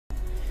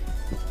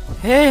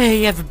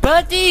Hey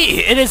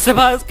everybody, it is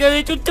Sidebar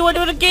going to do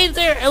another game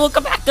here, and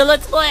welcome back to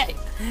Let's Play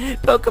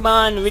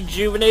Pokemon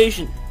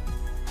Rejuvenation.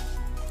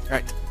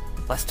 Alright,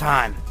 last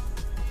time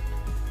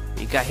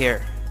we got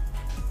here.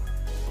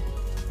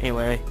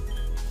 Anyway,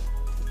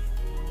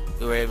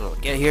 we were able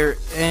to get here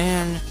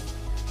and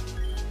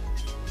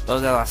all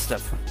that last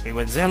stuff. We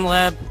went Zen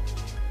Lab,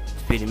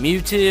 defeated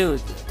Mewtwo,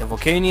 the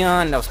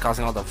Volcanion that was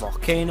causing all the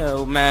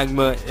volcano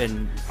magma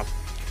and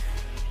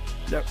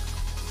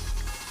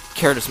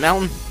Carrotus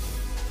Mountain.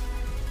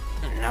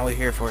 Now we're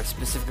here for a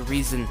specific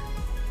reason.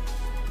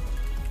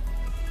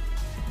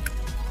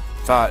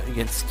 Fought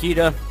against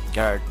Kita,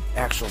 got our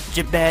actual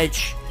gym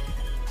badge,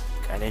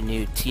 got a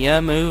new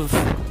TM move,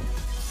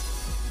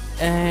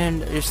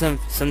 and there's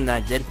something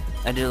that I did.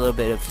 I did a little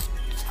bit of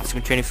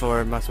custom training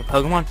for muscle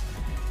Pokemon,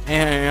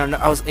 and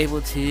I was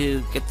able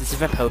to get this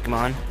event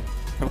Pokemon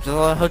from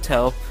the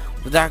hotel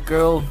with that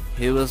girl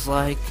who was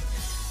like,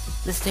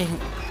 this thing,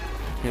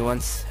 who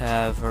wants to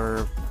have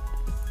her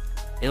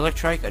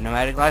Electric, a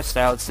nomadic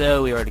lifestyle,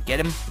 so we were to get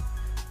him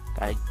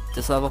at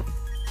this level,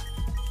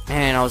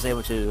 and I was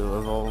able to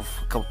evolve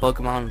a couple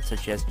Pokemon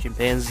such as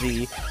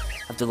Chimpanzee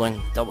after doing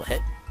double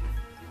hit.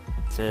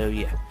 So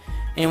yeah.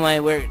 Anyway,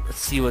 let's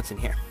see what's in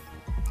here.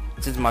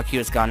 Since my Q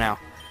is gone now,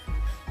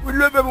 we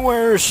live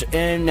everywhere,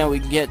 and now we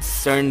get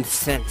certain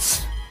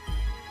scents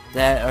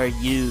that are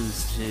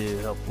used to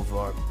help with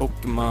our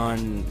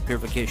Pokemon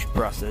purification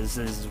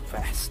processes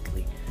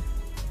vastly.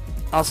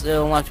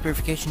 Also unlock the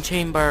purification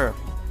chamber.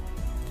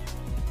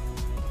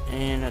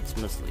 And that's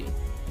mostly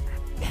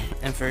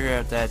and figure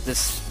out that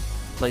this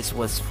place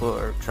was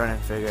for trying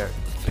to figure out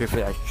if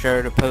I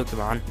shared a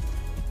Pokemon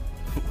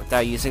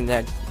without using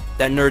that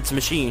nerd's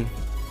machine.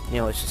 You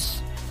know, it's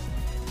just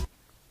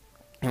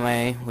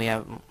anyway,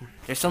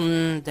 there's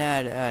something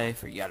that I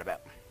forgot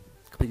about,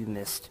 completely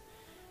missed.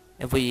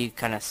 If we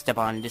kind of step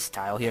on this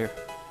tile here,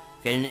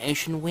 get an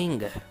ancient wing,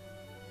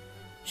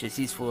 which is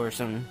used for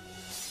some.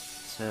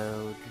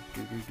 So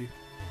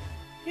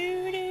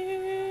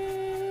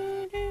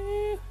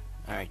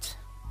alright,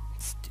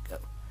 let's go.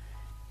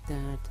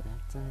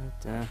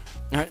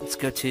 Alright, let's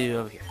go to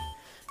over here.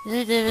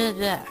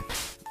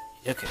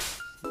 Okay.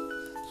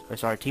 So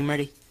is our team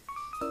ready?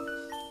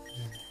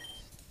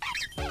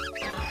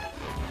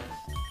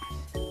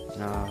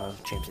 No,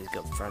 James is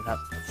go front.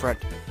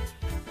 Alright,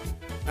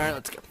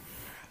 let's go.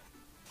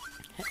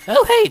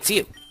 Oh hey, it's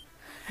you.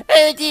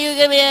 Hey, it's you,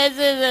 come here.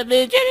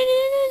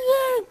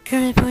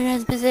 Current point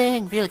has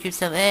been real cute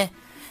stuff, eh?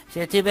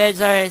 So too bad,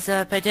 sorry,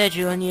 so I put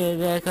you on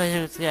you.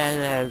 Okay.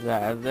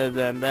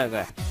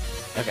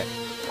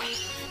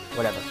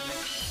 Whatever.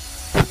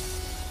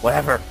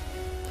 Whatever.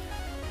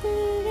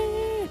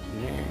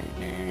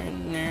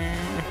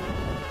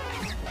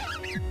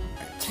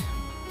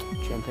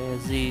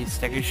 Chimpanzee,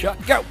 second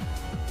shot, go!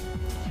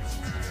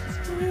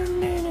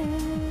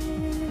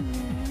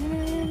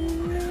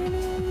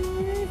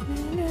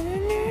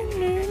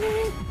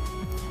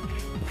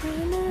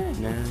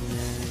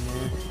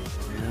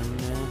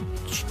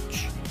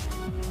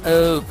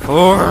 Of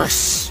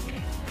course!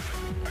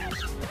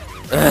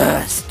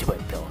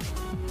 Stupid Bill.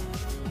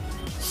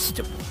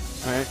 Stupid.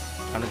 Alright,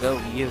 time to go,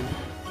 you.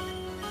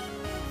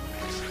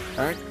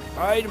 Alright,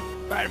 bite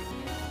him.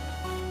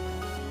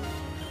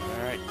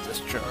 Alright,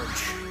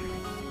 discharge.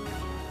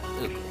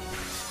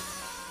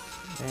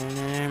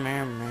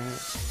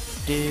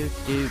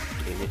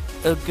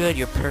 Oh good,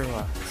 you're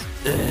paralyzed.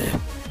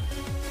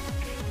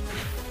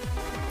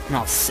 I'm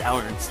all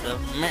sour and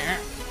stuff.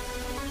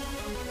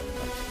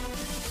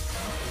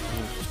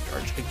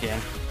 Charge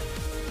again.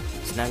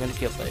 It's not gonna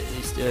kill, but at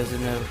least it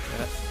doesn't know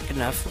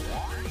enough.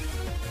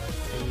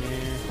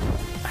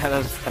 I have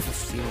a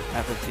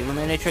feeling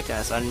they trick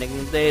us on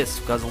nicking this,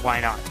 because why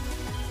not?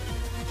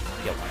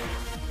 Yep.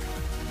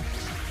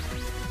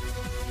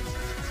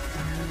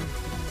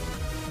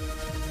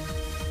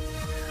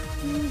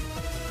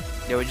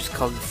 Yeah, we just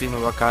called the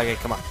female Wakage,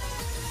 come on.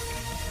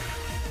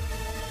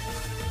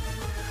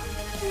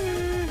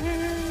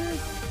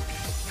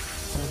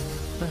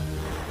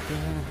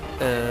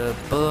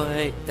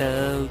 Boy,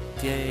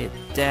 okay,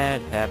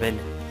 that happened.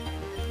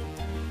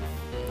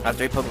 I have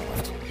 3 Pokemon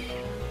left.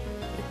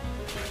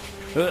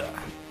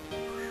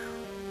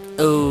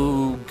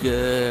 Oh,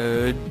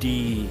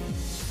 goody.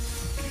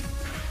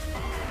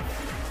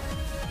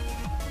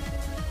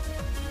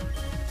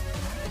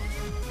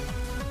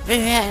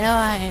 Yeah, no,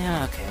 I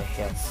know. Okay,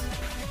 yes.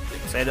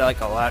 Say that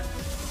like a lot.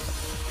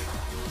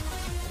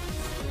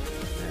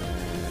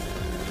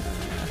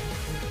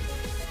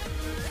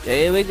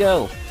 There we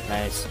go.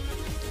 Nice.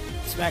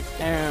 Smack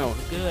down.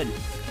 Good.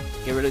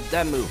 Get rid of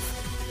that move.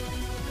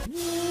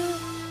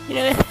 You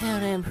know,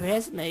 don't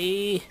impress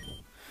me.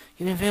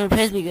 You never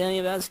impressed me, Gunny,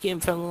 about skiing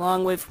from a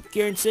long way from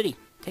Kieran City.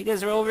 Take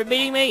this role over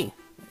beating me.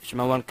 Should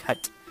my one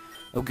cut.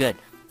 Oh, good.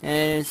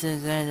 And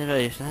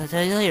I'll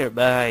tell you later.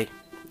 Bye.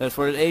 That's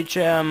for the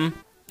HM.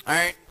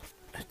 Alright.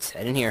 Let's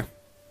head in here.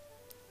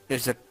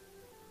 There's a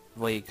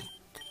way you can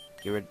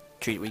get rid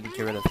we can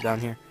get rid of down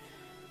here.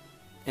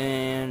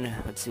 And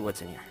let's see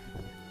what's in here.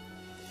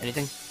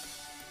 Anything?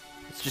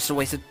 It's just a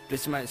waste of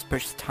my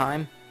precious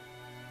time.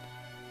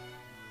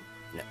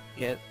 No,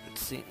 yeah, let's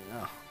see.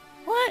 Oh.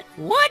 What?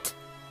 What?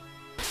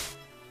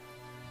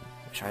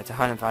 I tried to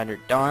hunt and find her.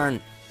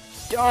 Darn.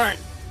 Darn.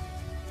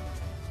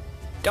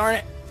 Darn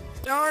it.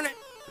 Darn it.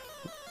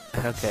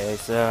 Okay,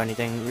 so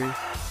anything there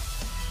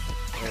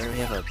we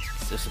have a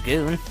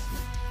goon.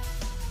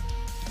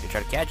 You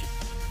try to catch it.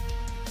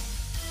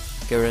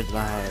 Get rid of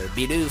my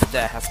Bidoof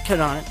that has a cut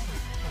on it.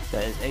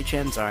 Because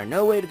HMs are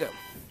no way to go.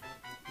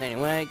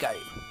 Anyway, got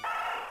you.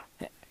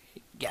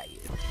 Got you.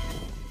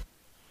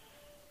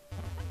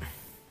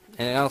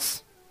 Anything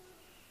else?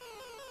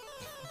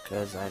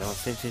 Because I don't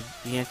seem to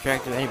be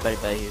interacting with anybody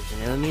but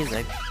using the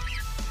music.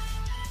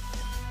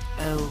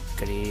 Oh,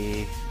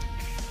 goody.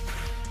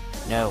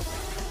 No.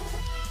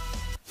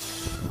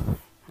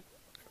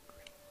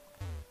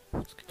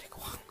 It's gonna take a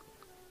while.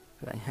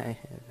 Hey,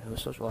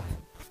 who's social life?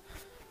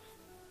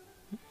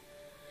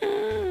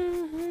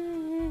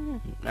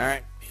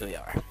 Alright, here we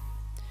are.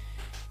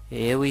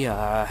 Here we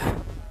are.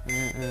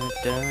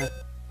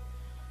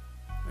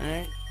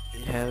 Alright,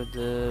 you have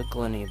the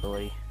Glenny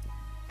ability.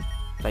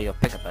 Thought you'll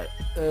pick up it.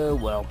 Oh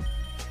well.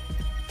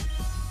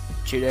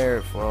 Put you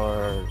there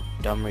for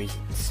dumb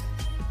reasons.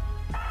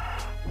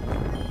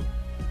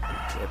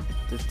 Yep,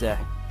 just that.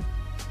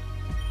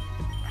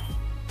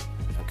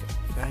 Okay,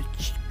 got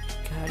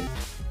it.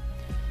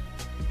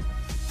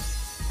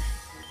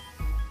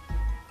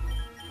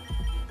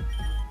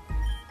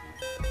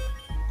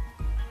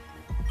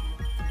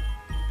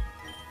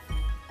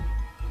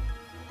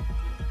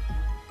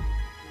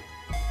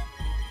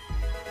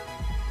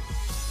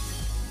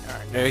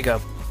 Alright, there you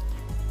go.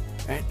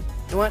 Alright,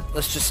 you know what?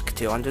 Let's just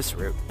continue on this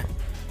route.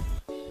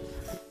 I'm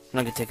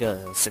not gonna take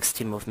a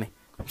 16 with me.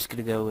 I'm just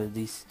gonna go with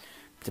the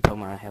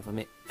Pokemon I have with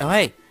me. Oh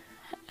hey!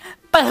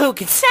 But who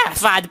can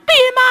satisfy the beat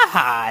in my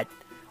heart?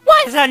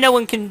 Why is there no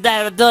one can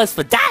does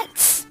for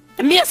dance?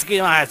 The music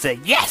I say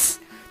yes!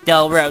 The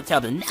old road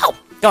tell me no!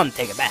 Don't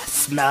take it back,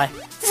 smelly.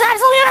 This is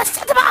absolutely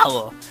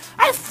unacceptable!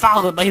 I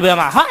follow the beat in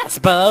my heart, I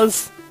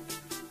suppose!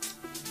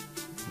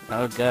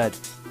 Oh good.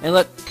 Hey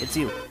look, it's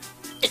you.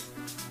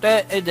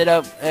 It did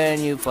up,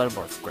 and you flooded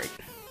north. Great.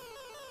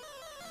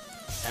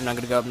 I'm not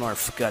gonna go up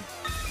north. Good.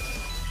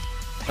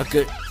 Oh,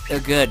 good. Oh,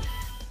 good.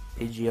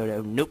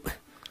 Pidgeotto. Nope.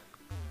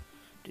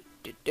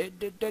 We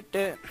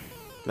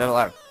have a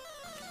lot of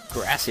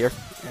grass here.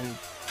 And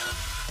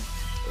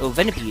oh,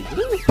 Venipede.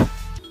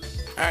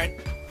 Alright.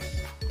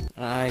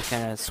 I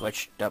kind of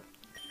switched up.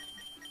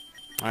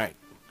 Alright.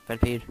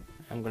 Venipede.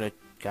 I'm gonna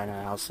kind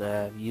of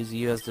also use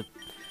you as the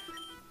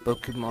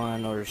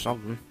Pokemon or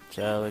something.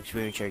 So,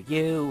 experience share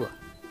you.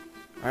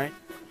 Alright.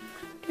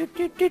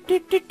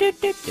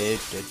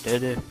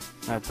 Pokemon.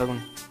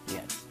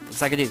 Yeah,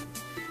 looks like I do.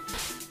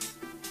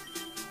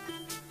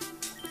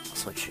 I'll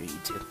switch to you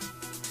too.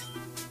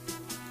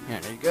 Yeah,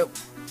 there you go.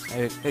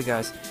 Hey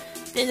guys.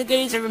 There's a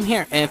goodies from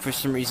here. And for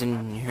some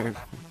reason,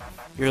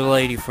 your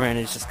lady friend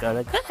has just got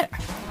like that.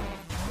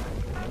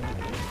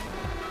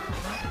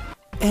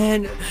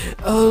 And,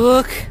 oh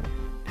look!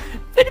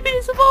 Venipede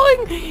is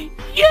evolving!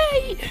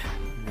 Yay!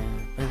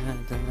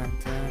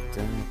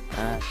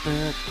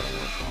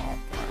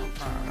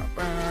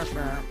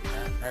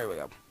 There we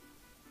go.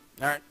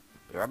 Alright,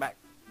 be right back.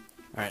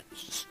 Alright,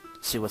 let's just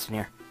see what's in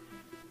here.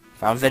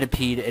 Found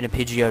Venipede and a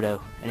Pidgeotto.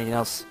 Anything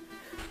else?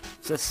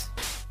 What's this?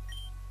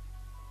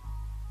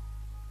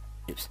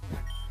 Oops.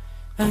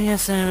 Oh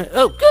yes,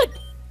 oh good!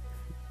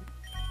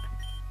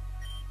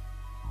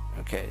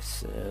 Okay,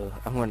 so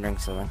I'm wondering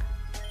something.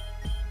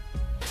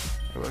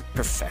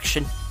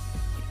 Perfection?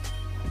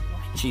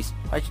 Jeez,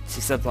 why'd you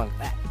see something like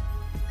that?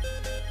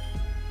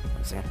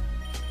 One second.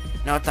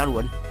 No, I thought it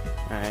would.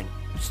 Alright,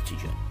 just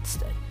teach it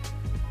instead.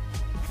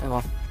 Oh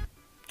well.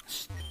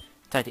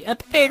 Time to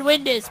unprepared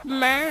witness!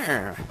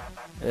 I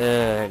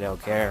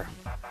don't care.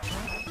 I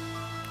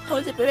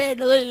wasn't prepared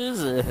to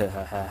lose!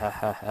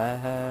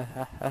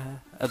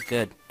 Oh,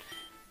 good.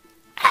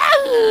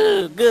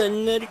 Oh, good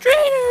another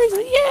trainers!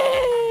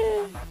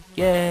 Yay!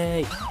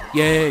 Yay!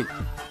 Yay!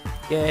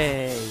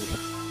 Yay!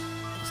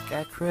 This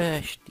got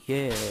crushed.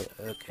 Yeah.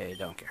 Okay,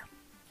 don't care.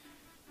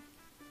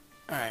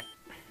 Alright. I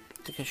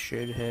think I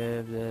should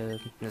have the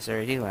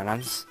necessary healing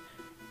items.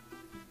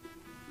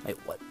 Wait,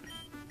 what?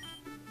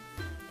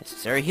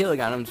 Necessary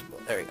healing items.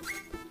 There we go.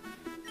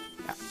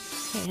 Yeah.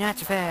 Hey, not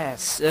too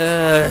fast.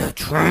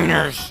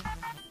 Trainers.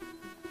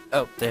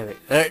 Oh, there we go.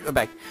 Alright, we're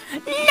back.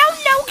 No,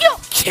 you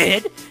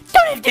kid!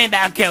 Don't even think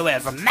about going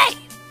from me!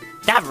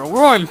 That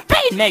roaring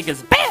pain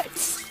makers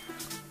bits!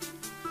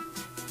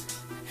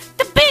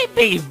 The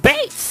baby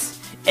bass!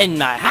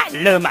 And I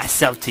love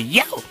myself to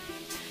you!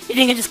 You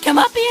think I just come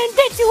up here and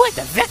dance you with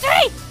the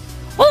victory?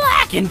 Well,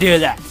 I can do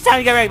that! It's time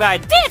to get ready by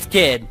this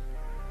kid!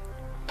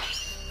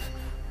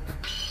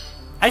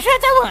 I should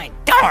have that line!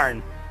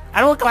 Darn! I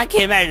don't look like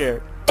him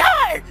either!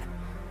 Darn!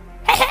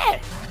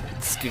 Hey!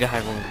 Let's get a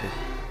high one.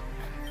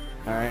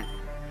 Alright.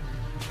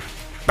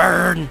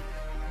 Burn!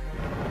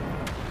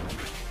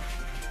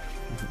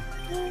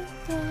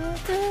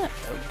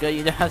 Okay,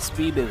 you don't have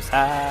speed boost.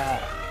 Ah!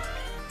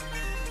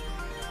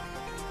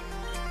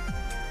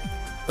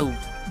 Oh,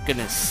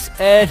 goodness.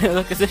 And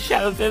look at the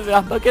shadow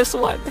of but guess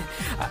what?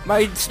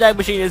 My snag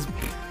machine is...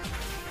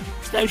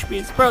 Snag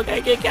machine is broke.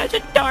 I can't catch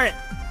it. Darn it.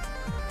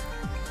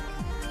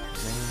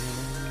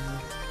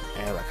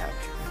 And look how...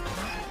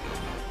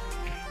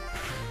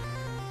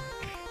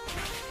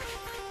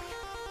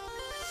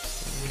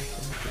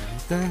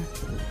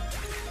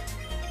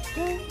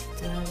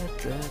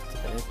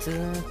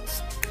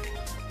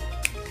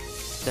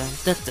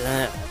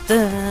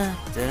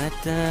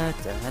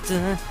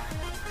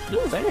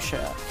 Ooh, better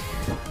shot.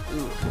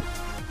 Ooh.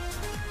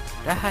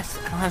 I don't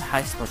have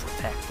high special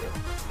attack though.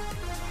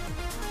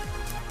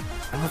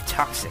 I don't have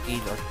toxic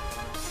either.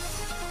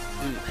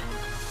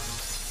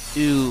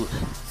 Ooh. Ooh.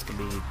 It's gonna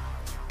be...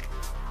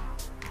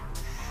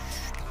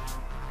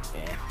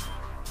 Yeah.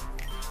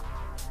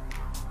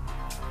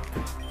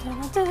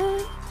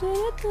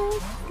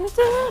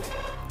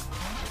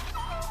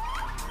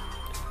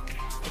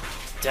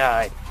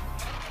 Died.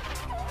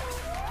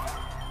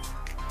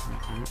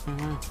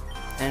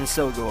 And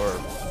so gore.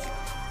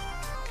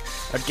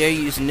 How dare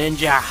you use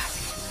ninja?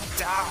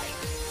 Die!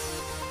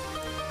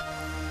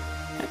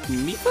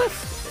 Meatless?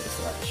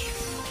 Slash.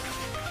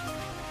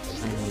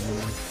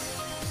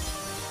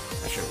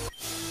 Not sure.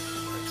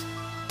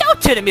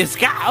 Don't turn the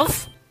music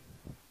off!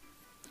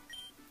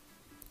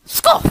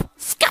 Scoff!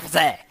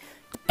 Scapze!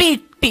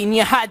 Beating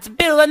your heart to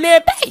build a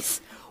mere base!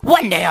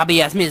 One day I'll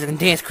be as music and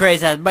dance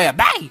crazy as by a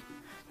bay!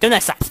 Do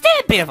not stop,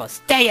 stay beautiful,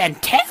 stay in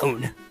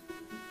tune!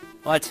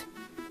 What?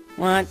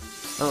 What?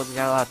 Oh, we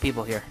got a lot of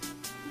people here.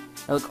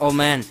 Look, old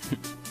man.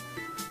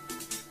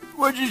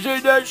 What'd you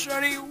say, Dad,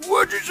 Sonny?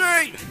 What'd you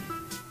say?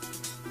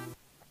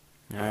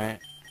 Alright.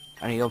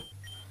 How do you go?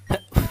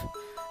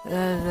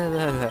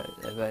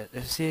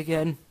 See you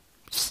again?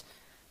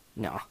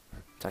 No.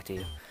 Talk to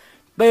you.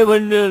 But it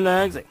wouldn't do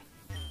anything.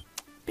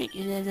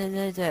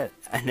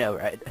 I know,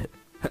 right?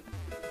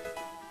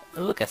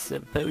 Look, a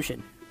sip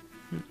potion.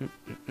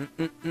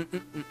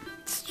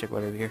 Let's check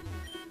what over here.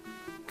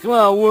 Come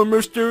on, we're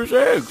Mr.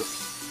 Egg.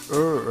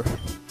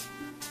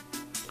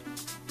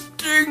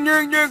 Ding,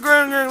 ding, ding,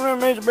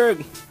 Mr.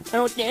 Berg.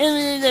 I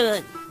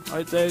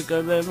think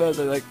I'm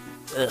like,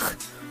 ugh.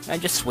 I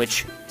just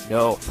switch.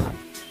 No.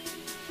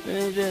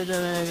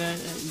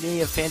 Give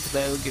me a fancy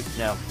bag.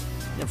 No.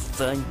 No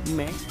fun,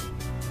 man.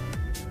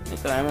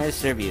 Look, I'm gonna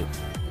serve you.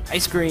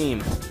 Ice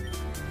cream.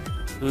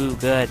 Ooh,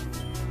 good.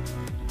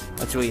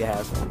 That's what you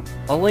have.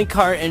 A link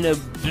card and a...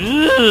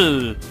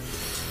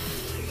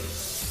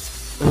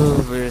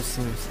 Over as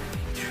soon as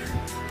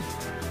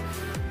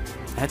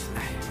I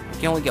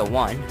can only get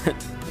one.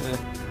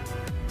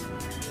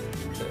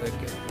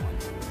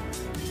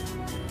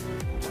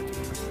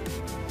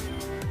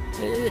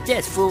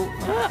 That's fool.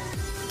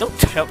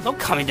 Don't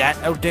call me that.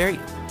 How dare you?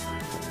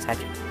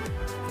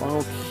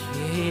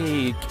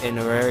 Okay, and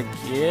we're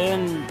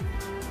again.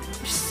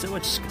 There's so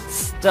much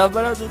stuff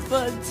out of the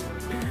buds.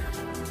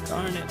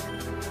 Darn it.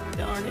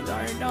 Darn it,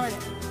 darn it, darn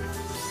it.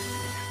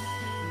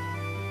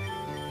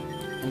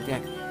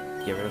 Okay,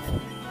 get rid of it.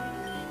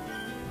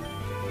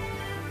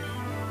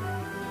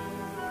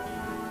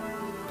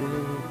 I'll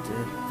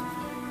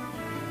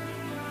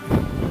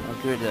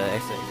do the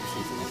extra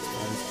season next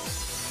time.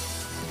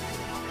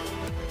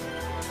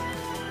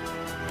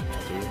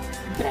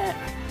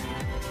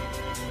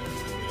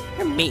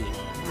 You're mean.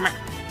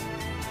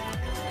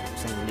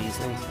 Some of these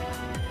things.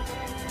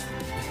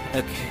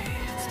 Okay,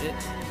 that's it.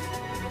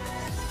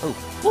 Oh,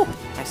 whoa,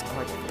 nice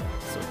card.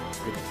 So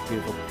good,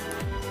 beautiful.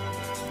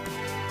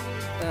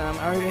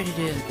 Are we ready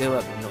to go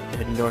up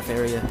the north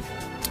area?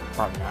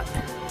 Probably not.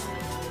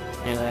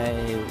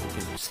 Anyway, we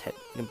can just head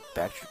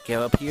back,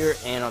 go up here,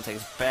 and I'll take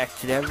us back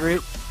to that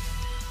route.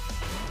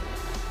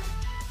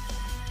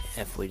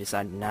 If we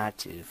decide not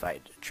to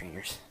fight the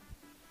trainers.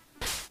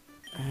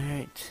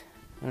 Alright,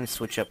 I'm gonna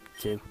switch up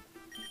to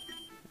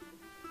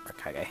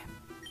Arkage.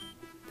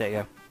 There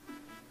you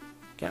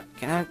go.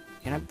 Can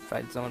I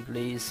fight someone,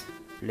 please?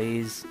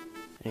 Please?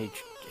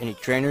 Any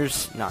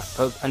trainers? Not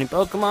any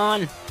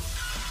Pokemon?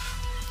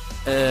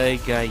 I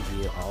got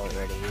you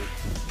already.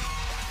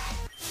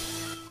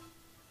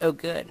 Oh,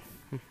 good.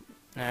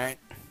 Alright.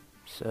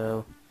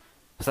 So,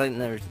 it's like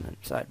there's an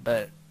side,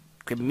 but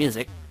creepy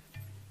music.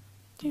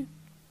 Tell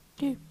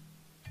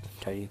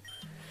you.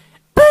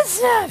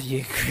 What's up,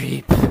 you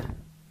creep?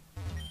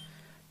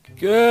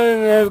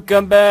 Good,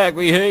 come back.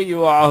 We hate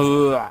you all.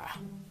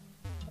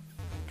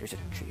 There's a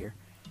tree here.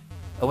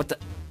 Oh, what the?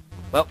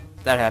 Well,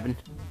 that happened.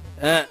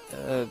 Okay.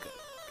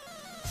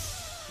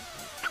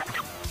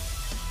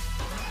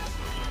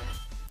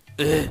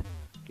 Get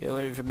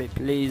away from me,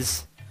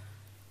 please.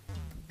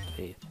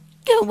 Hey.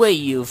 Get away,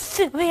 you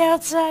filthy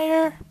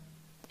outsider!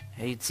 I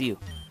hate you.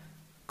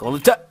 Go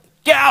to the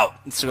get out!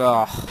 It's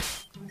a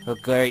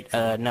great,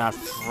 not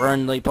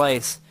friendly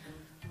place.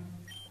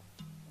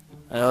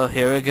 Oh,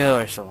 here we go,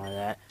 or something like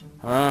that.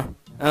 Huh?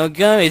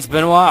 Okay, it's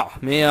been a while.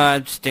 Me,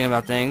 I'm just thinking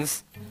about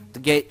things.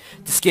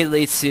 This gate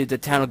leads to the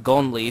town of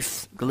Golden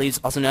Leaf. Golden Leaf's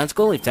also known as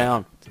Golden Leaf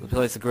Town. It's the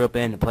place I grew up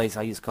in, the place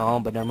I used to call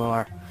home, but no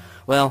more.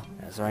 Well,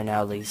 as right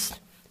now at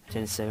least.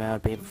 10 to 7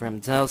 out paper for him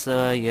to tell,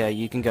 so yeah,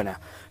 you can go now.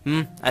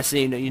 I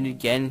see you need to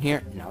get in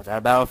here. No, without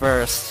a battle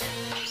first.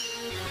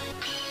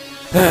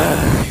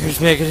 You're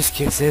just making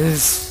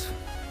excuses.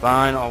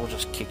 Fine, I'll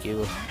just kick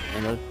you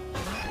and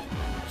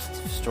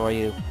just destroy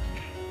you.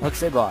 Look,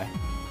 say bye.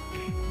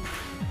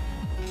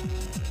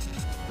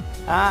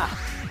 Ah!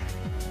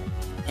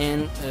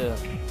 And,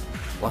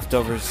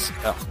 leftovers.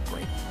 Oh,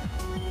 great.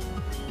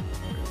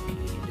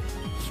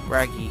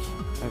 Scraggy.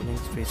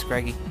 Everything's pretty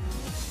scraggy.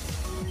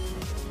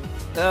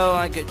 Oh,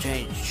 I could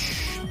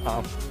change.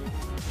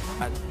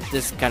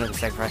 This is kind of a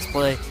sacrifice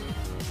play.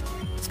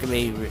 It's gonna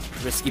be a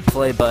risky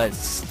play, but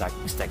it's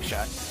stack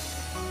shot.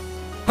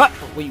 Ha!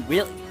 Wait,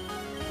 really?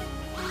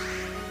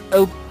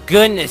 Oh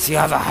goodness, you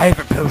have a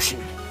hyper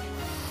potion.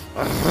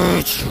 I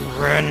hate you,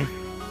 Ren.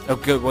 Oh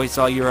good, we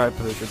saw your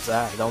hyper potions.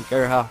 I don't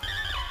care how.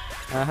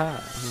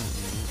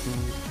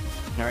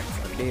 Alright,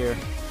 over here.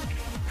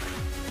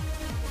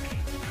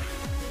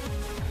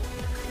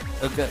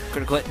 Oh good,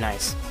 critical hit,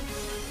 nice.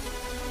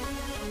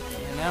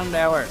 And down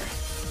tower.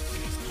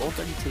 Level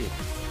 32.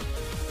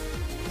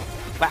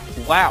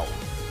 Wow.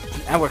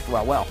 That worked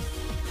well.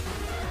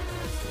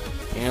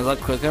 Your luck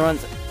quickly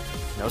runs.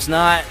 No, it's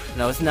not.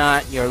 No, it's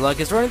not. Your luck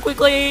is running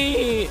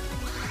quickly.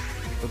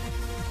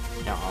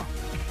 Aw.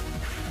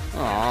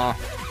 Aw.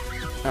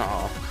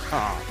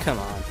 Aw. Come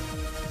on.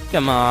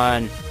 Come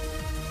on.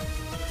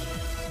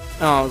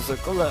 Oh,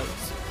 circle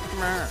legs.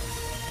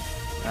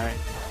 Alright.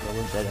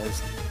 What that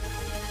is.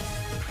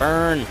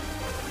 Burn.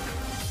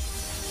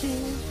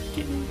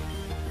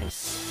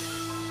 Nice.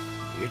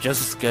 You're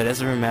just as good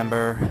as I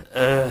remember.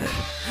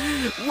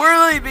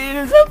 Whirly beat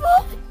is up.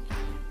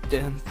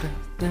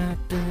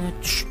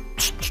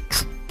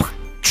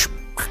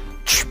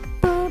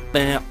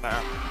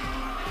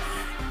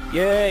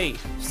 Yay!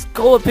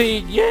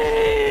 Scolipede!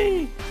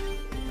 Yay!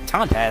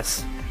 Time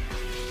pass.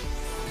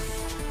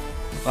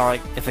 Well,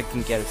 like, if I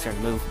can get a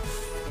certain move.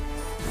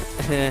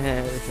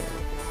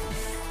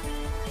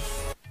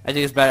 I think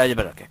it's a bad idea,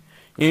 but okay.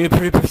 You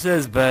pretty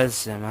persist,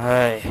 but am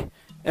I?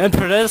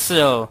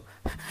 Impresso!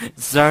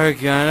 Sorry,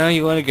 I know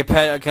you want to get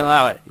pet, I can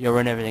allow it. You'll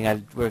run everything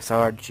I work so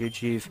hard to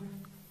achieve.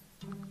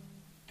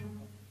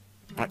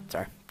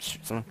 Sorry.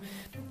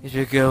 If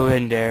you go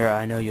in there,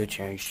 I know you'll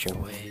change your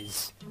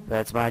ways.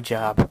 That's my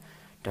job.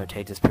 Don't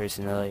take this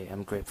personally.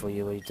 I'm grateful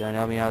you've done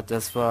help me out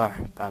thus far.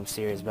 I'm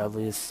serious about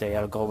leaving to stay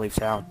out of Goldleaf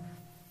Town.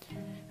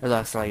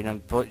 Relax, like you know.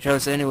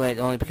 Chose anyway, it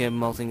only became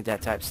molting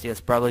that type.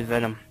 Steals probably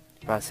venom.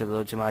 Probably a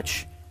little too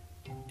much.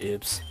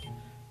 Oops.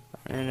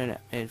 No.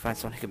 Maybe find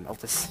someone who can melt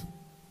this.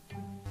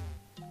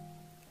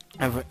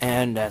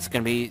 And that's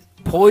gonna be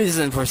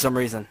poison for some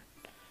reason.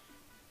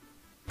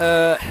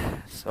 So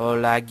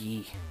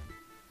laggy.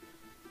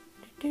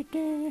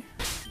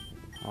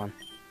 On.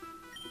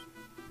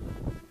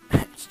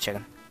 Just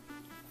checking.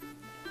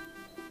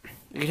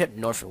 You can hit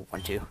north for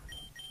 1, 2.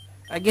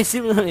 I guess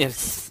it really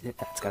is.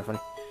 That's kind of funny.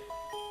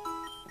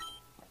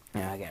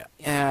 Yeah, I get it.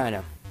 Yeah, I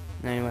know.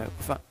 Anyway,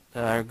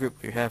 our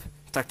group we have.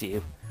 Talk to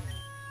you.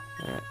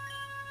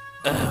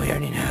 We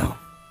already know.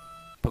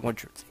 Pokemon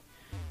Truth.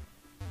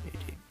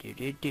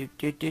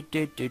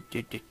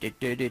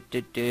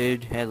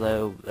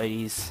 Hello,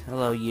 ladies.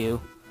 Hello,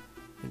 you.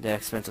 The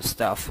expensive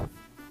stuff.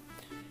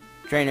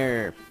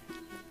 Trainer.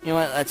 You know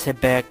what? Let's head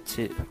back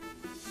to.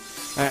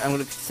 Alright, I'm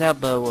gonna sell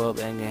Bow up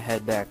and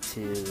head back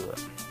to.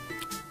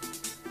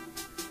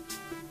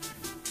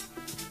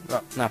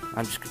 Well, no,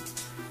 I'm just.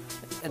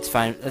 It's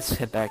fine. Let's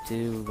head back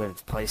to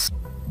Ben's place.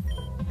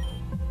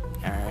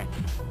 Alright.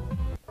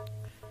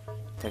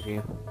 Thank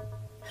you.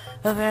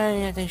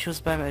 Okay, I think she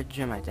was by my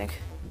gym, I think.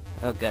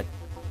 Oh, good.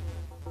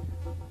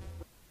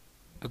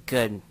 Oh,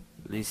 good.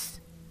 At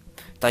least.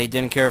 Thought you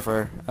didn't care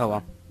for her. Oh,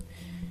 well.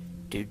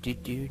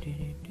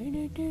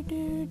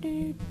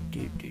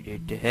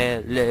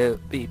 Hello,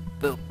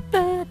 people.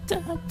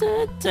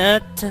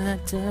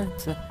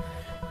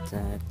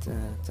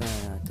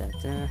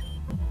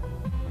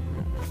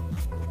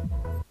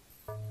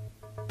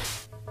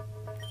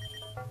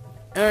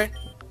 Alright.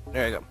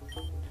 There you go.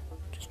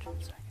 Just a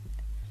second.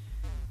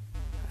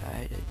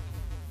 I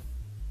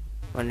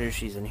wonder if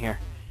she's in here.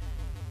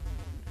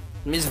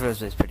 The music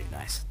is pretty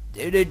nice.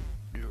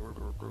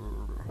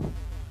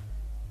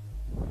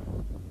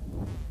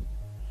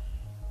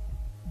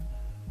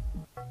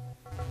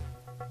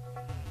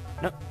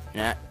 Nope.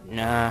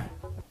 Nah.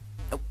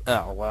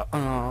 Oh, well.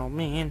 Oh,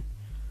 man.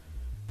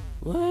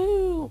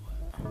 Woo.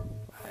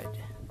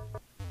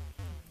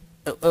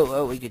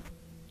 Oh, we could.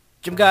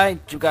 Gym guy,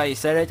 you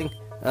said anything?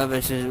 Oh,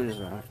 but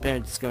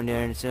parents going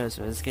there, so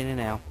let's get in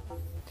now.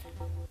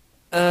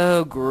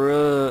 Oh,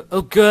 good.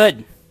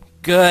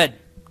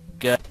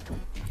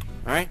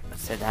 Alright,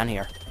 let's head down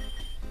here.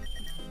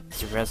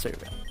 Super.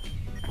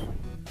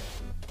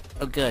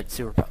 Oh, good,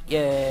 super power.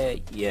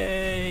 Yay!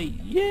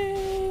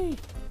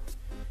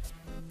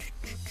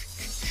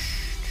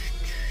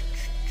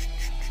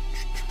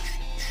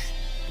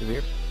 Over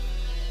here.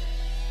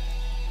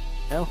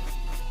 No.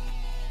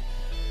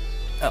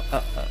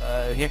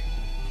 Here.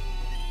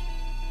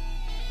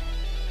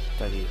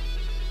 W.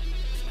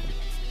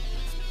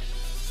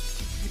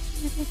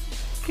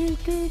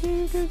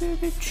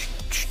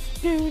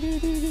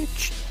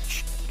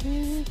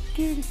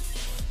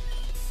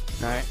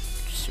 Alright,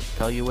 just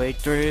propel your way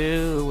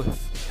through.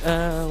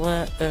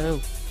 Oh.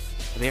 Over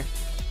here.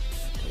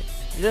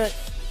 Good.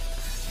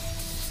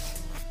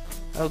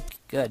 Oh,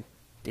 good.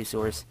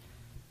 Dinosaurs.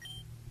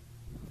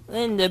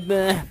 Linda,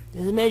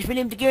 there's a managed for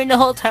him to get in the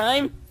whole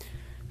time?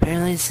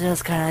 Apparently,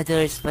 it's kind of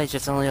this place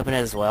just only open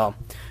as well.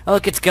 Oh,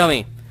 look, it's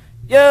Gummy.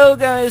 Yo,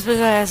 guys, what's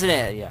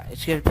accident? Yeah,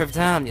 it's good, perfect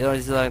time. You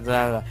always like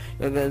that.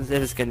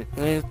 It's good.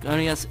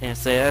 Only us and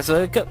say that's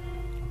what it go.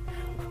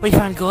 What do you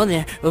find gold in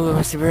there? Oh,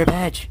 what's the rare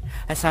badge?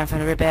 I saw him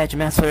find a rare badge. A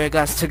mouse for a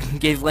glass took and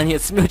gave Lenny a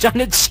smooch on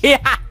the chin.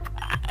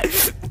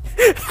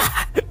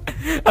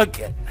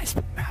 Okay, nice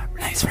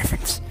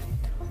reference.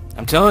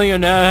 I'm telling you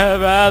now,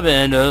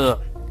 Robin.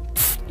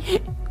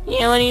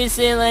 Yeah, what do you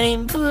say, Lenny?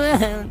 What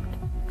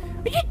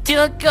you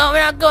doing?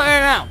 Going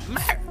out.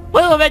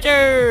 Whoa,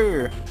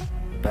 adventure!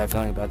 Bad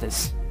feeling about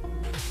this.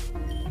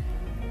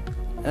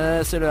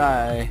 So did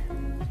I.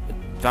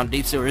 Found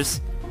deep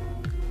sewers.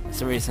 That's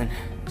the reason.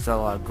 There's a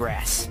lot of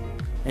grass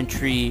and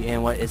tree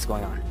and what is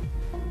going on.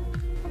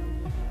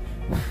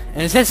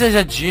 And it says there's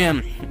a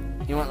gym.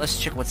 You know what? Let's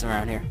check what's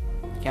around here.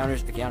 The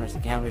counters.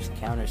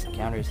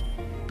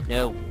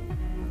 No.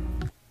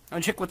 I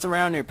want to check what's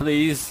around here,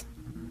 please.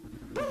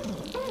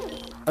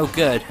 Oh,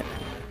 good.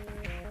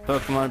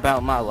 Pokemon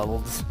about my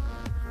levels.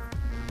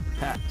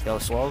 Ha, go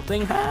swallow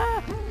thing,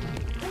 ha!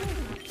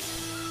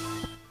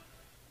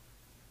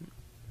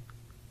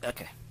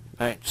 Okay.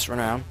 Alright, just run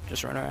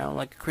around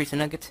like a crazy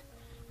nugget.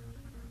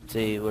 Let's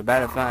see, we're about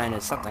to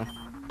find something.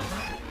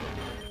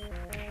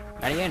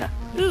 Mariana.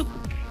 Ooh!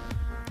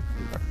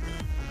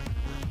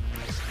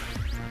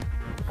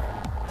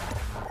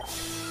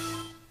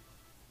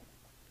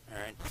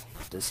 Alright,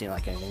 doesn't seem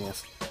like anything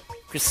else.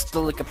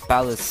 Crystalica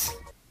Palace.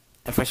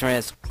 And first one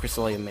is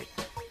Crystallia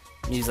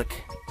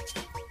music.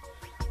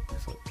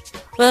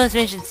 Well, this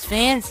mission's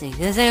fancy.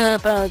 This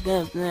ain't about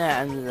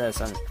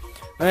onwards!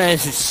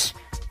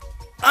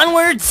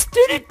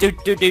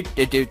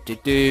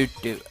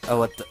 Oh,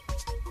 what the?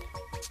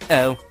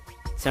 Oh,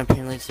 someone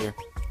apparently lives here.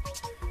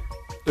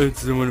 And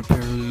someone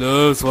apparently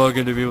loves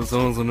walking to people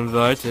someone's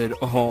uninvited.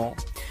 Oh.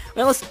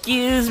 Well,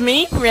 excuse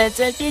me,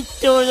 princess. Your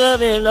door's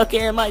open and look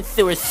at my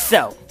sewer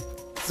so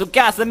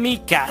casa mi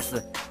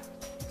casa.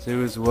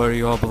 Sewers, what are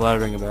you all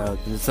blathering about?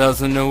 This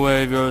house in no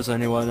way of yours or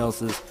anyone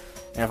else's.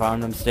 And if I'm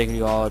not mistaken,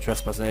 you all are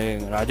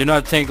trespassing, and I do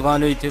not take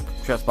laundry to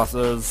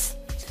trespassers.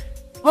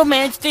 Well,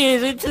 man, it's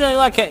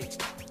like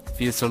it. If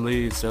you so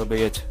leave, so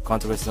be it.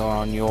 Consequences are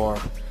on your...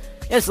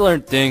 Just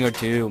learn thing or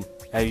two.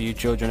 Have you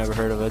children ever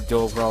heard of a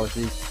dual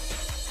prophecy?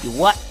 You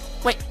what?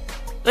 Wait,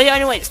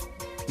 anyways.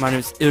 My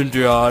name's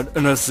Indriod,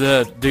 and I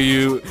said,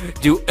 do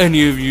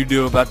any of you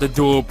know about the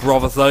dual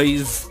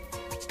prophecies?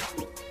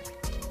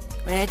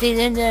 I think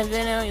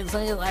it's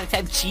like a lot of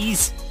type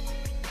cheese.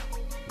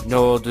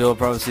 No, dual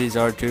prophecies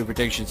are two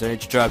predictions on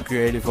each tribe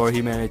created for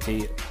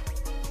humanity.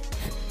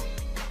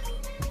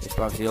 This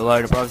prophecy of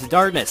light and prophecy of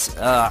darkness.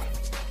 It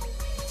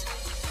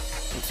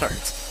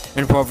starts.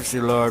 In prophecy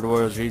of Lord, the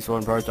world is peaceful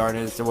and part of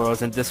darkness, the world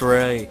is in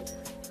disarray.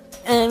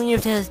 You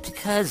tell us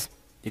because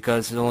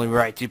it's only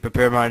right to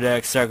prepare my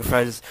next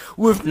sacrifices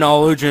with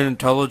knowledge and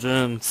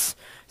intelligence.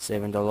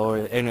 Saving the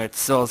Lord, ignorant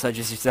souls such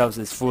as yourselves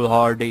is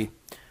foolhardy.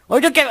 Oh,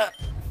 don't give a...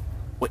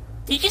 Wait,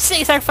 did you just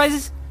say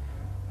sacrifices?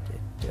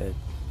 Dead.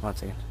 1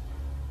 second.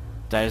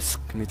 Did I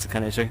just commit some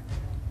kind of issue?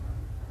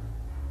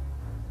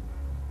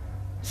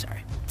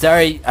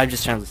 Sorry, I'm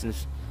just trying to listen to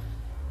this.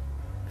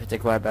 I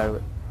think quite bad of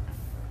it.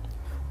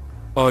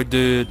 I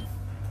did.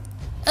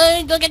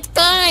 Oh, look at the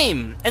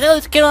time! I thought it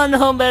was kill on the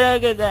home, but I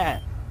got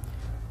that.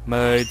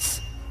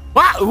 Mates.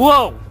 What?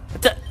 Whoa!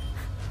 What the?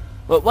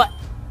 What?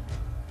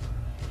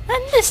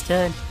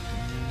 Understood.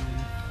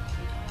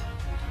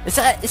 Is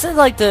that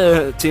like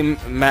the Team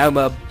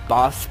Magma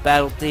boss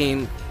battle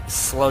theme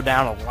slow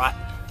down a lot?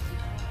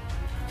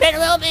 Better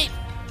well be.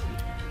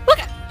 Look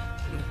at.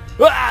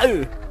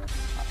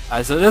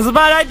 I said this is a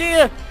bad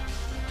idea.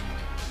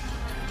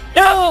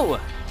 No.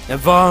 And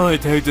finally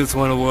take this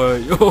one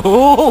away.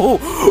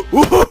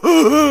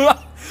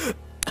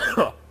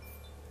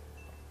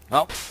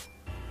 Oh,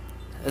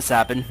 this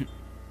happened.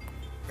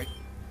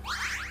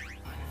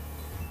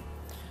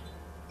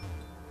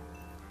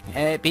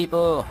 Hey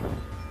people.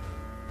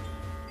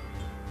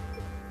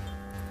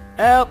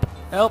 Help!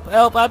 Help!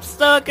 Help! I'm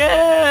stuck!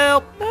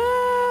 Help!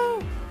 Ah!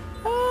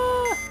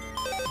 Ah!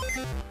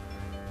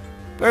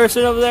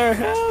 Person over there!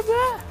 Help!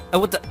 Ah! Oh,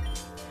 what the?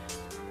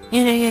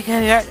 You know you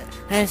can hurt.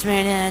 I just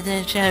ran out of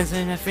the chance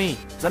and I'm free.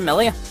 Is that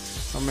Melia?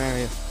 Oh,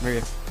 Maria.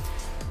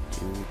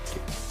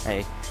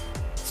 Hey.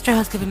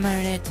 Straws could be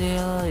marinated too.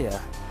 Oh,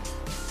 yeah.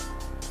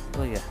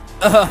 Oh, yeah.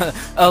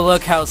 Oh,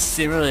 look how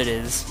similar it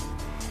is.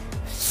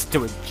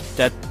 Stupid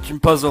that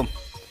puzzle.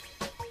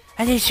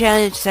 I did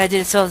challenge, so I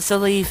did so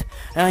leave.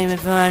 I don't even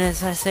find it,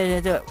 so I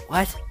said to do it.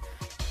 What?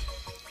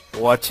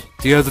 What?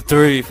 The other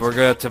three,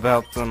 forgot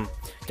about them.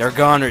 They're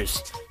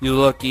goners. You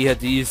lucky had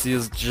the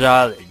easiest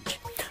challenge.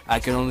 I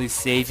can only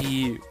save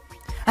you.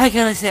 I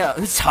can only say,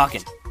 who's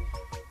talking?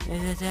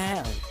 What the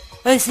hell?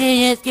 I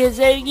see it, kids,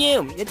 saving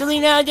you. It's only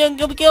now, don't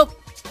go be killed.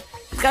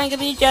 It's kind of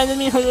be chance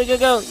me. He'll let you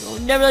go. He'll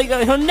never let you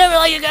go. He'll never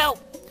let you go.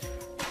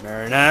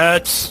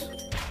 Marionettes.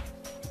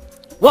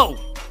 Whoa.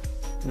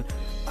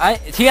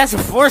 He has a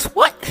force.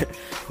 What?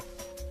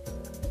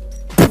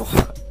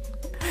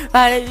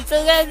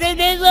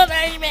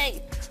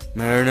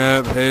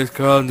 Marinette, please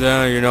calm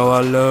down. You know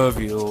I love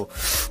you.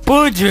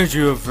 But did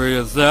you free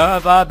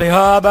yourself? I'll be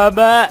behind my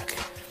back.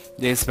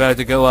 You expect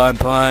to go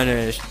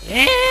unpunished.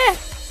 Yeah.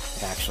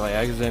 Actually,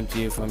 I exempt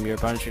you from your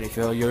punishment if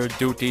you fail your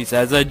duties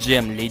as a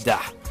gym leader.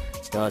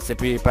 Don't sit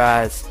pretty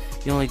surprised.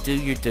 You only do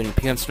your duty.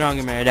 Become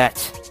stronger,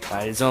 Marinette.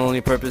 That is the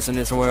only purpose in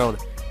this world.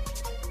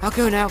 I'll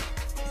go now.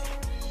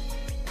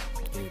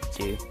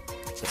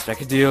 Let's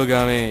strike a deal,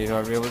 Gummy.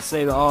 You'll be able to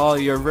save all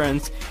your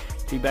friends.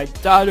 Be back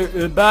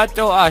in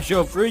battle. I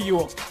shall free you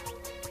all.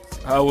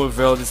 I will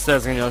fail this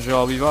test and you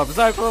shall be off the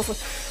cycles.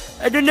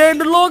 And the name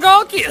the Lord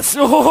Arceus.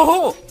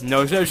 Oh,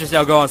 no exceptions.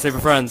 Now go on, save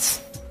your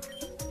friends.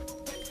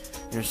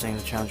 You're saying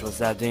the challenge was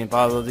that didn't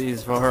bother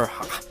these for her.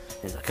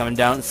 Is it coming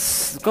down?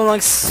 It's going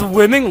like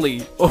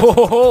swimmingly.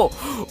 Oh,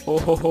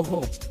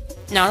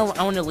 no,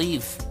 I want to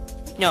leave.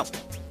 No.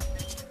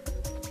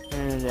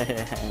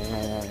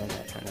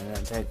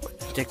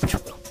 Take what you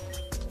will.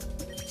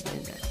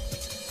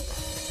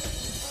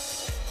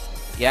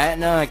 Yeah,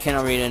 no, I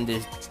cannot read into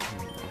this.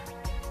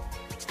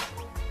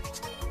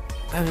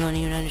 I don't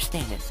even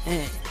understand it.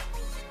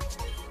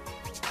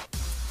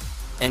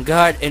 And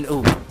God, and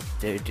ooh,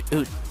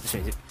 dude,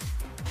 sorry.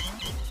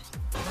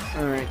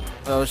 Alright,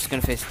 well, we're just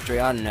gonna face 3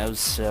 on nose,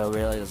 so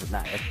really doesn't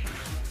matter.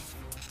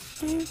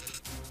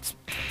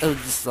 Oh,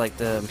 this is like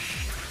the...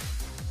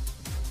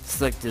 It's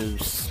like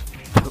those...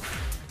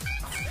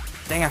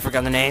 Dang, I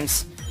forgot the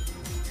names.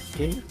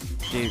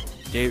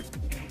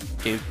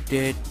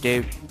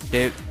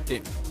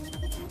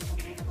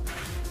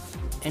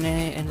 And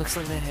it looks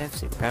like they have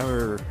super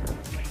power.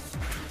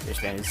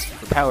 There's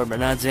super power, but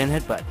not in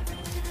it, but...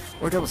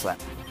 Or double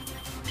slap.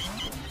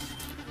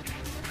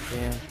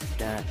 Yeah,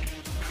 that.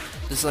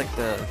 This is like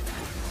the...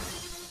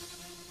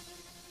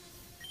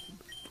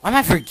 Why did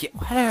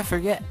I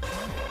forget?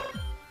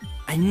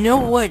 I know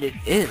what it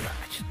is.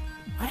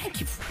 Why did I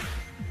keep...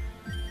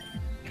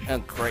 Oh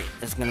great,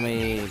 it's gonna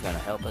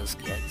help us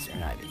get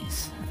certain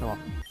IVs. Come on.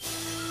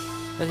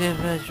 Okay,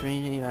 approach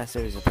me,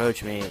 masters,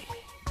 approach me.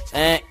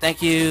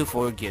 Thank you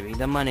for giving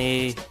the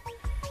money.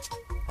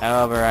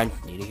 However, I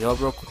need to go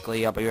real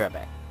quickly. I'll be right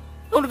back.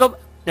 I wanna go.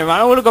 Never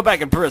mind. I wanna go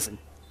back in prison.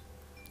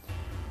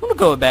 I wanna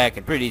go back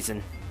in pretty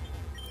soon.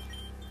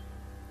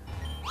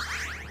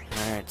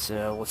 All right,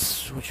 so let's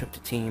switch up the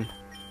team.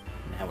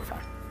 Now we're fine.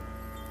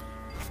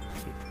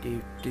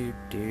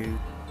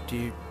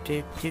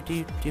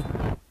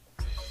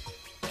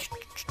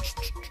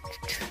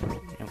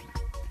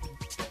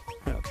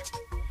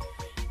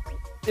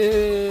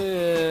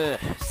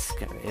 It's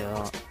gonna be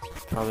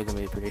probably gonna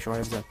be a pretty short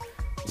episode.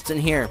 What's in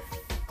here?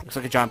 Looks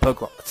like a giant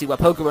Pokeball. Let's see what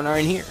Pokemon are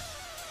in here.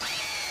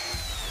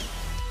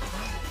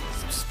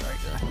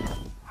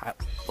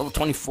 Level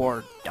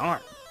 24.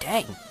 Darn.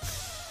 Dang.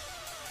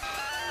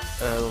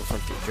 Looks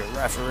like the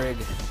Girafarig.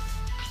 I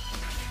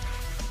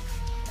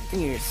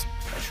think you're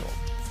special. I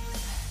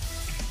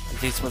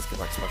think it's supposed to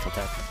get like special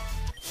attack.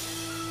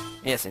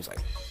 Yeah, seems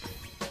like.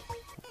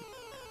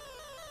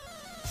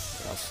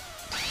 What else?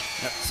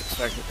 No,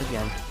 start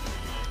again.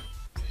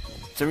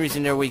 For some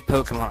reason they're weak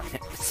Pokemon.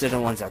 Instead of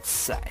the ones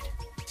outside.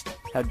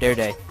 How dare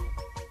they?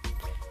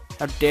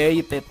 How dare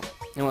you people?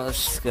 You know what,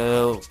 let's just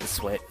go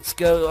this way. Let's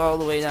go all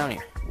the way down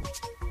here.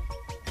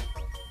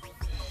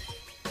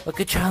 Look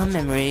at your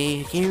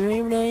memory. Can you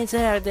remember names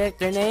out there?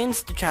 Their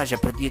names? The child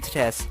should put you to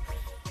test.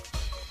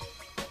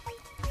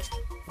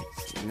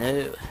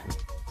 No.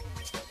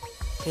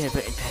 Yeah,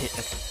 but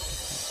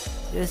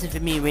this is for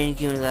me, Rain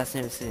Goon last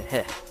name.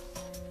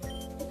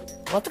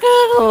 What the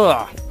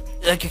hell?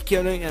 I could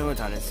kill it one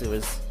time. It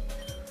was.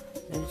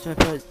 No,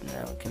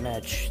 can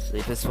match.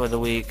 Sleep is for the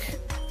weak.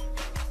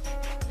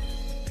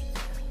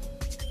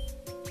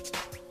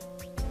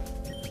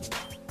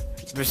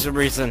 For some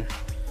reason,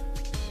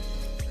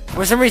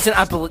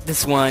 I believe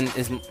this one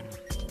is.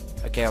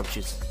 Okay, I'll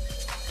choose.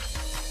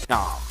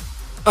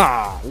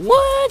 Oh,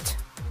 what?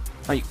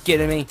 Are you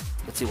kidding me?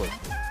 Let's see what.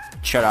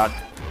 Shut up.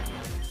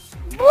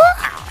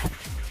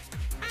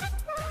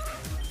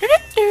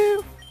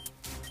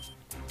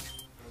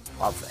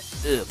 What's that?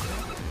 Ugh.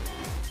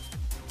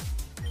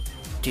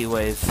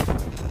 T-wave.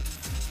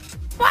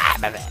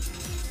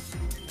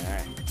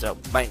 Alright, so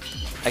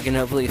I can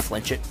hopefully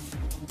flinch it.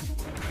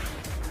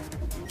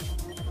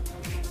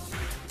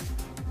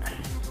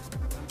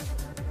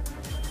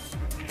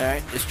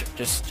 Alright,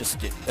 just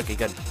do. Okay,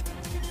 good.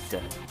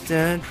 Dun,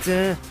 dun,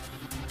 dun.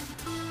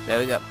 There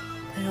we go.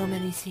 So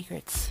many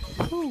secrets.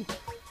 Woo. Alright,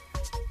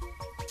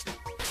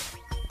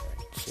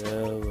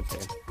 so what's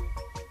there?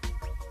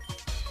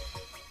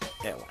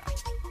 Yeah, why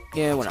not?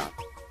 Yeah, why not?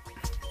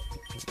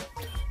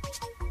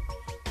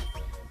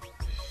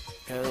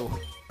 Go.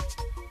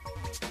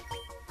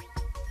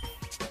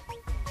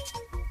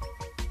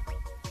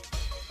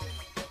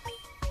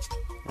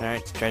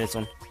 Alright, try this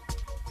one.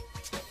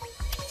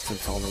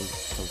 Someone told me.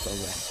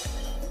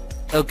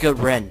 Oh, good,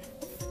 Ren.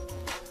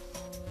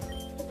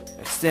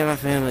 I stand my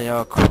family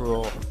all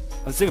cruel.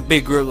 I was a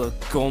big girl of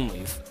golden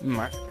leaf.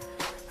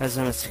 Has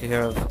so much to take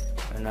care of.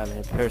 I'm not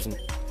a person.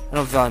 I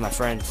don't value my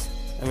friends.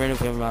 I'm ready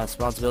for my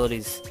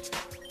responsibilities.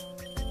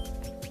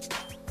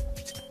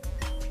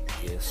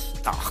 Yes.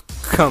 Oh,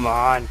 come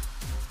on.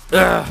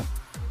 Ugh.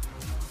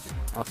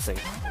 I'll see.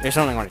 There's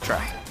something I want to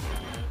try.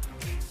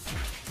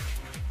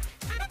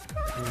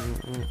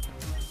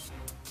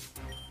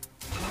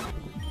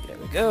 There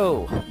we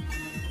go.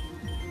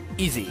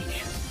 Easy.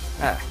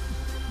 Ah.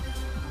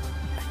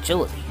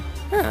 Agility.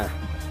 Huh.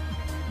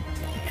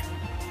 Yeah.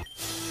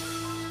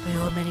 We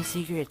hold many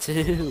secrets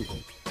too.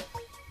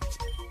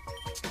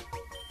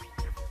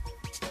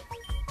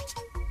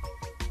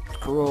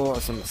 Cruel,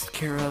 some to take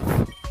care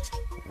of.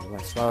 My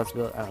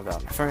responsibility. I don't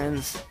got my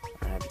friends.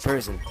 I'm a happy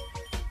person.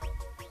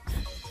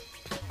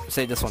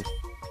 Say this one.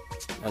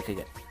 Okay,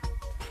 good.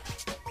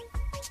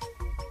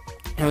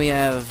 And we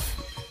have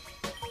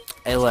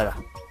a letter.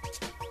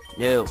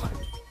 No.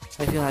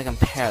 I feel like I'm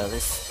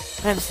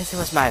powerless. I'm since it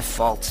was my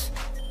fault.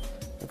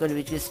 I'm going to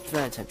be just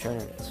fine. I'm trying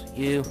to do this for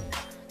you.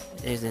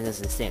 There's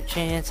the same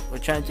chance. We're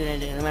trying to do it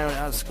no matter what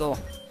out of school.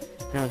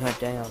 Now we got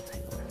down. I'll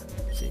take over.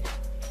 Let's see.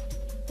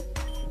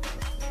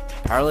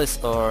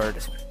 Powerless or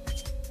this one?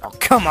 Oh,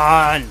 come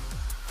on!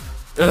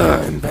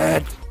 Ugh, I'm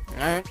bad.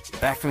 Alright,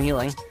 back from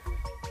healing.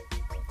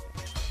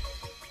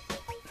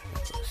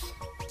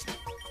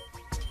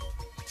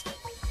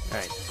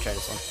 Alright, try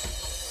this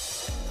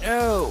one.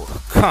 No!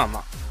 Come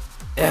on!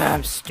 Yeah,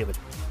 I'm stupid.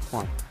 Come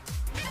on.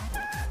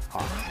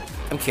 Oh,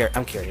 I'm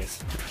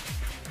curious.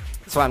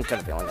 That's why I'm kind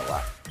of feeling a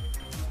lot.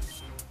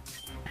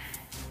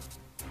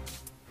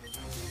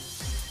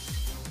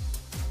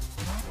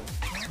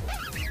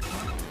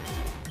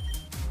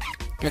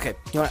 Okay,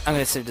 you know what? I'm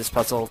gonna save this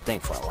puzzle thing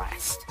for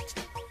last.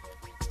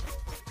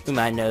 We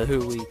might know who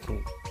we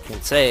can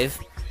save,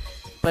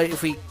 but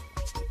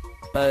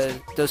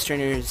those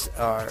trainers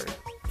are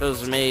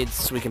made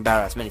so we can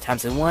battle as many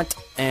times as we want,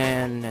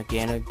 and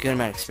gain a good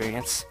amount of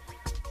experience.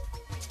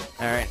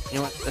 Alright, you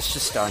know what? Let's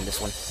just start on this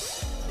one.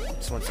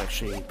 This one's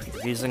actually pretty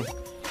confusing.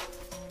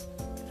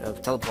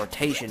 Of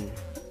teleportation.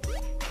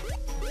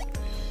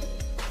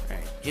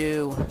 Alright,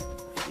 you.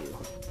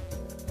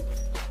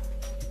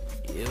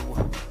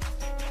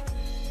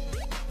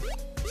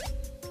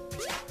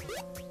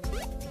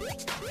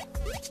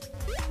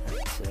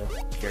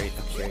 Alright,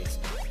 I'm curious.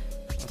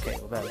 Okay,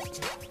 what about it?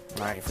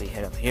 Alright, if we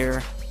head up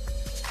here.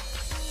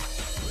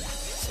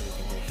 So we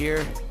can go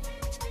here.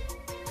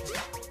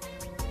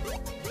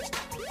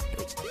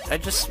 I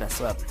just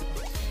messed up.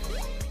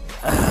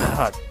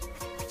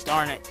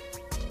 Darn it.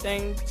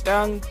 Ding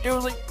dong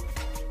doodly.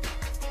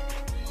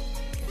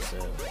 Okay, so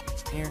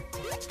here.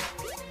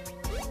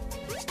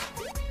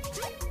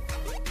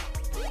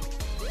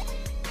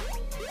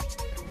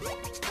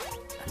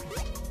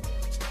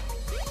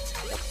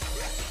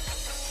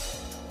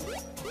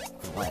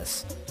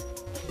 Unless.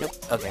 Nope.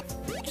 Okay.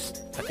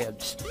 I'm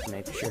just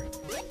making sure.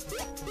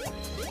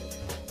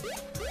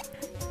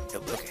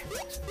 Nope. Okay.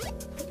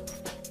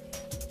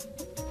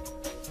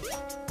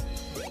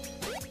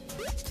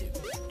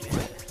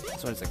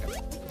 This one's like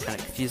kind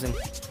of confusing.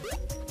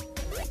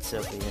 Right, so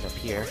if we head up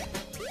here.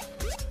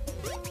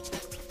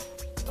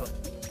 Oh.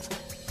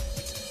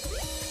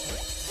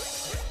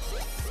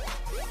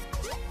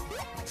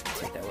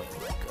 Take that way.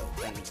 Go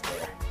and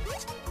there.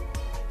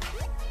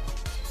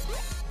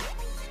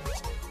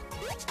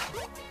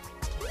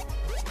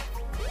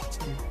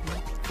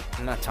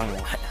 I'm not telling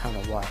you why. I don't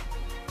know why.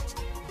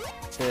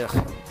 Ugh.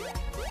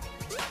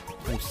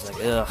 I'm just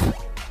like, ugh.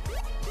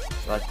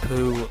 Like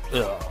poo.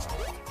 Ugh.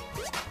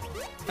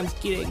 I'm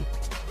kidding.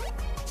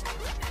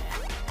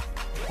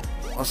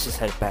 Let's just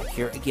head back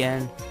here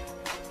again.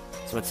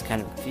 So it's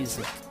kind of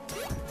confusing.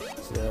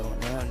 So,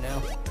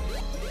 no.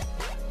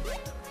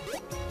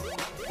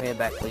 Bring it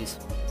back, please.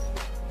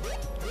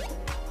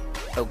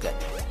 Oh, good.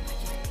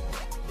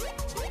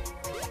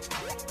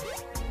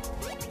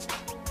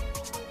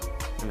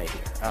 Maybe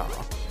here. Oh.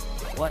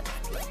 What?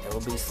 There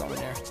will be someone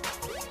there.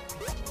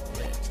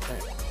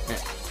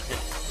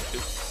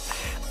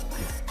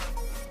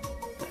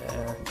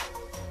 There.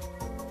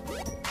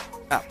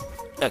 Oh.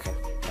 Okay.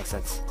 Makes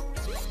sense.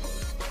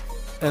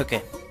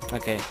 Okay.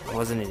 I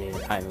was an idiot.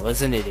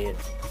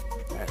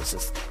 Alright, let's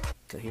just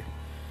go here.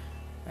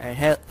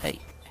 Alright, hey.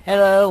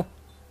 Hello!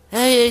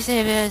 Hey, you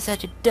say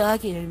such a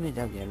doggy.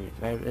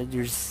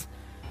 There's...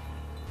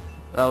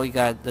 Well, we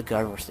got the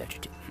Gardevoir statue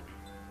too.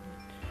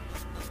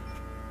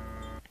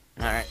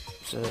 Alright,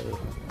 so...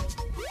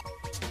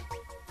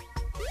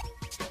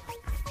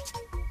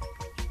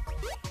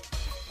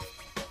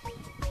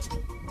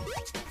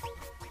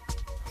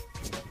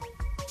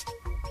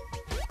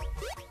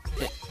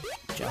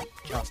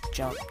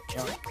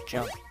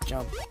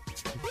 Jump.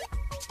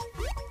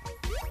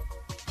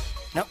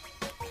 Nope.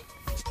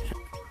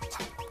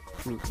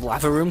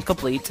 Lava room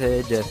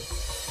completed.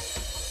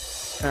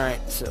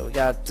 Alright, so we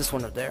got this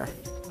one up there.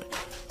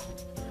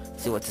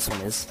 Let's see what this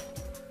one is.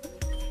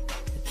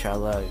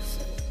 Charlotte.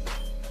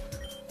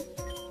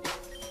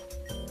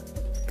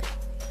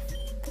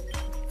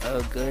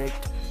 Oh, good.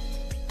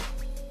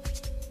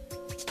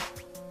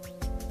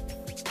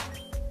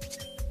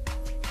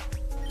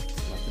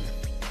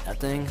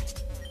 Nothing.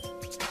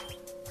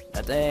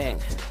 Nothing.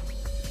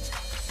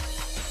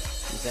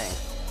 Nothing.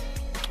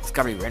 It's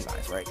gotta be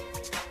randomized, right?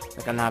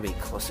 They're gonna not be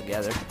close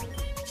together.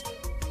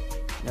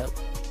 Nope.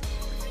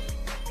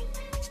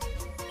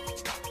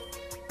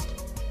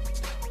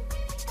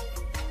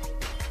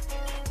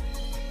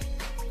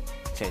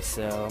 Okay,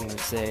 so I'm gonna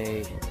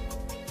say...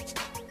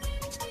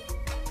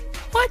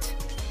 What?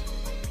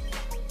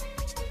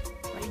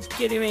 Are you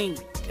kidding me?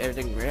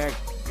 Everything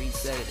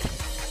reset it.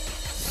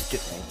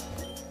 Stupid.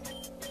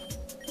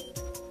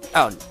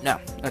 Oh, no.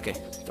 Okay.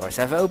 Doors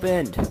have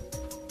opened.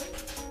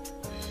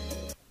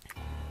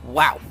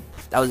 Wow.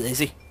 That was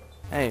easy.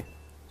 Hey.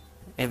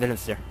 Hey,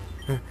 Venom's there.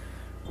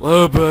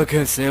 Well,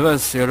 can save a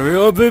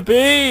cereal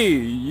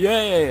baby!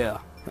 Yeah!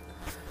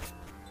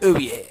 Oh,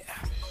 yeah.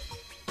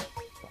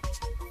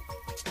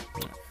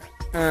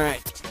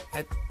 Alright.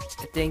 I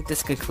think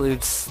this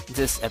concludes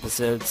this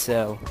episode,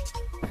 so...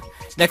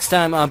 Next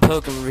time on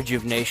Pokemon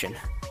Rejuvenation.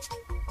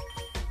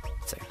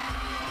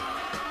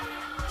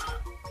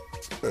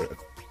 We're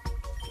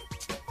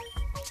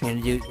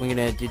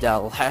gonna do that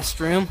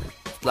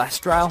last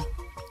trial,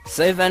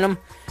 save Venom,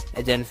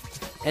 and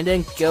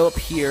then go up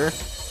here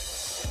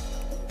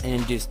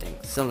and do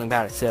something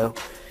about it. So,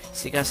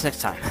 see you guys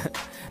next time.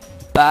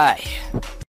 Bye.